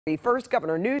First,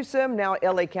 Governor Newsom, now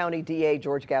LA County DA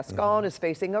George Gascón is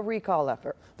facing a recall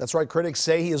effort. That's right. Critics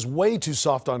say he is way too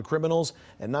soft on criminals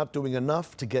and not doing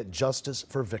enough to get justice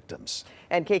for victims.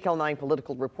 And KCAL 9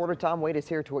 political reporter Tom Wade is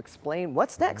here to explain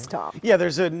what's next, Tom. Yeah,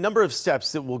 there's a number of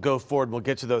steps that will go forward. We'll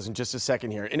get to those in just a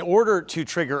second here. In order to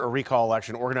trigger a recall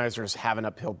election, organizers have an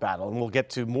uphill battle, and we'll get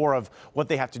to more of what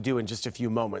they have to do in just a few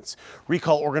moments.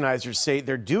 Recall organizers say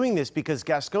they're doing this because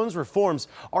Gascón's reforms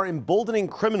are emboldening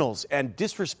criminals and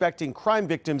disrespecting crime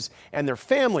victims and their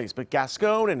families. But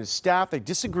Gascón and his staff, they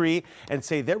disagree and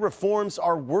say their reforms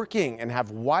are working and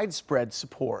have widespread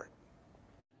support.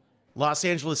 Los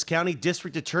Angeles County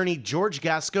District Attorney George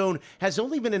Gascón has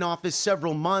only been in office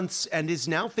several months and is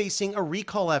now facing a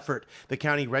recall effort. The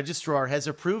county registrar has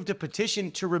approved a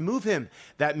petition to remove him.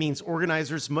 That means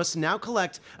organizers must now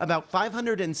collect about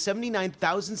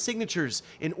 579,000 signatures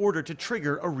in order to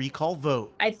trigger a recall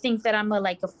vote. I think that I'm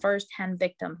a first-hand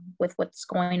victim with what's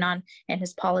going on and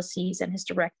his policies and his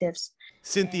directives.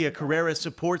 Cynthia Carrera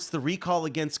supports the recall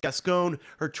against Gascón.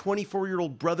 Her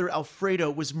 24-year-old brother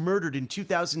Alfredo was murdered in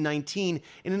 2019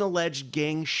 in an alleged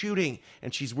gang shooting,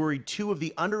 and she's worried two of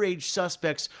the underage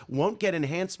suspects won't get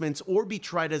enhancements or be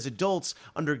tried as adults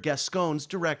under Gascón's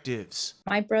directives.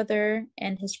 My brother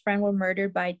and his friend were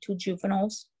murdered by two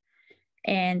juveniles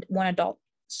and one adult.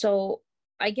 So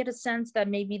I get a sense that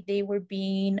maybe they were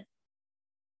being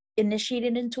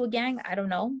initiated into a gang. I don't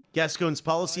know. Gascón's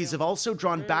policies have also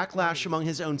drawn backlash among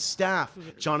his own staff.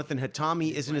 Jonathan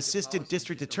Hatami is an assistant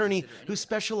district attorney who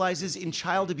specializes in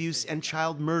child abuse and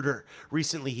child murder.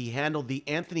 Recently, he handled the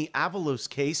Anthony Avalos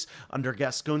case. Under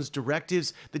Gascón's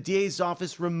directives, the DA's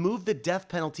office removed the death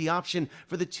penalty option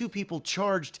for the two people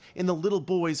charged in the little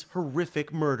boy's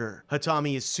horrific murder.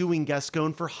 Hatami is suing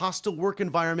Gascón for hostile work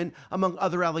environment. Among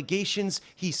other allegations,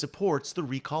 he supports the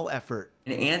recall effort.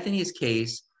 In Anthony's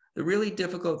case, the really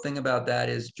difficult thing about that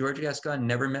is George Gascón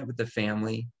never met with the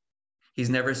family. He's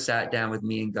never sat down with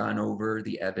me and gone over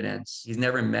the evidence. He's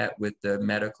never met with the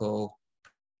medical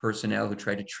personnel who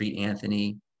tried to treat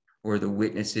Anthony or the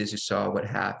witnesses who saw what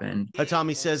happened.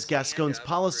 Hatami says Gascón's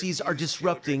policies are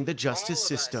disrupting the justice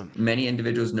system. Many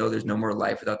individuals know there's no more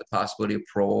life without the possibility of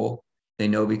parole. They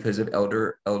know because of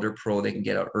elder parole they can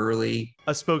get out early.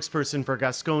 A spokesperson for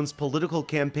Gascón's political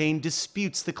campaign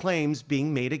disputes the claims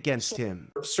being made against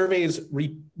him. Surveys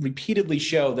repeatedly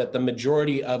show that the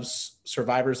majority of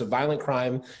survivors of violent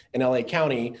crime in LA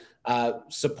County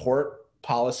support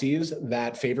policies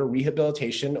that favor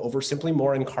rehabilitation over simply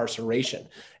more incarceration.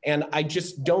 And I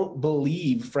just don't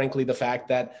believe, frankly, the fact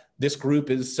that this group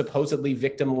is supposedly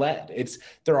victim-led.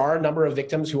 There are a number of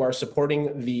victims who are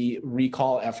supporting the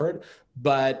recall effort,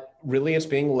 but really it's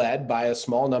being led by a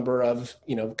small number of,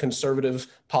 conservative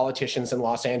politicians in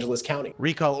Los Angeles County.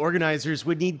 Recall organizers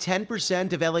would need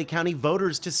 10% of LA County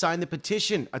voters to sign the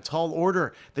petition, a tall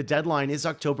order. The deadline is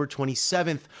October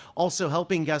 27th. Also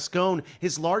helping Gascón,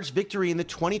 his large victory in the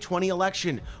 2020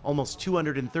 election, almost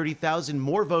 230,000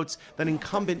 more votes than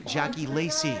incumbent Jackie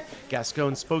Lacey.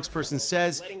 Gascón's spokesperson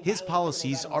says his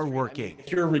policies are working.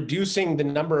 If you're reducing the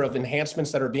number of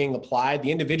enhancements that are being applied,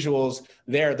 the individuals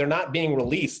they're not being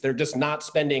released. They're just not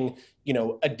spending,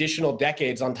 additional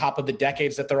decades on top of the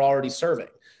decades that they're already serving.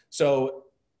 So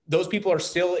those people are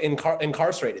still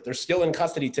incarcerated. They're still in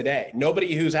custody today.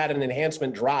 Nobody who's had an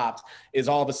enhancement dropped is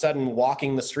all of a sudden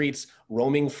walking the streets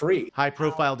roaming free.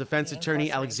 High-profile defense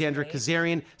attorney Alexandra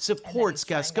Kazarian supports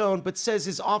Gascón, but says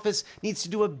his office needs to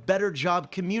do a better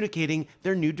job communicating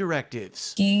their new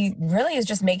directives. He really is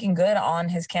just making good on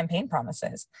his campaign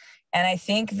promises. And I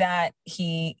think that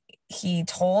he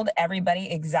told everybody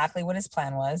exactly what his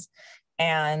plan was,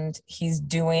 and he's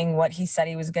doing what he said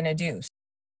he was going to do.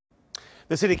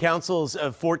 The city councils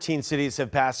of 14 cities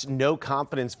have passed no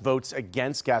confidence votes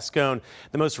against Gascón.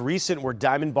 The most recent were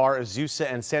Diamond Bar,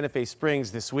 Azusa, and Santa Fe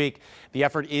Springs this week. The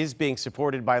effort is being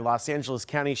supported by Los Angeles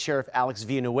County Sheriff Alex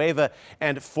Villanueva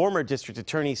and former District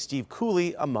Attorney Steve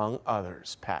Cooley, among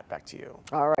others. Pat, back to you.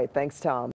 All right. Thanks, Tom.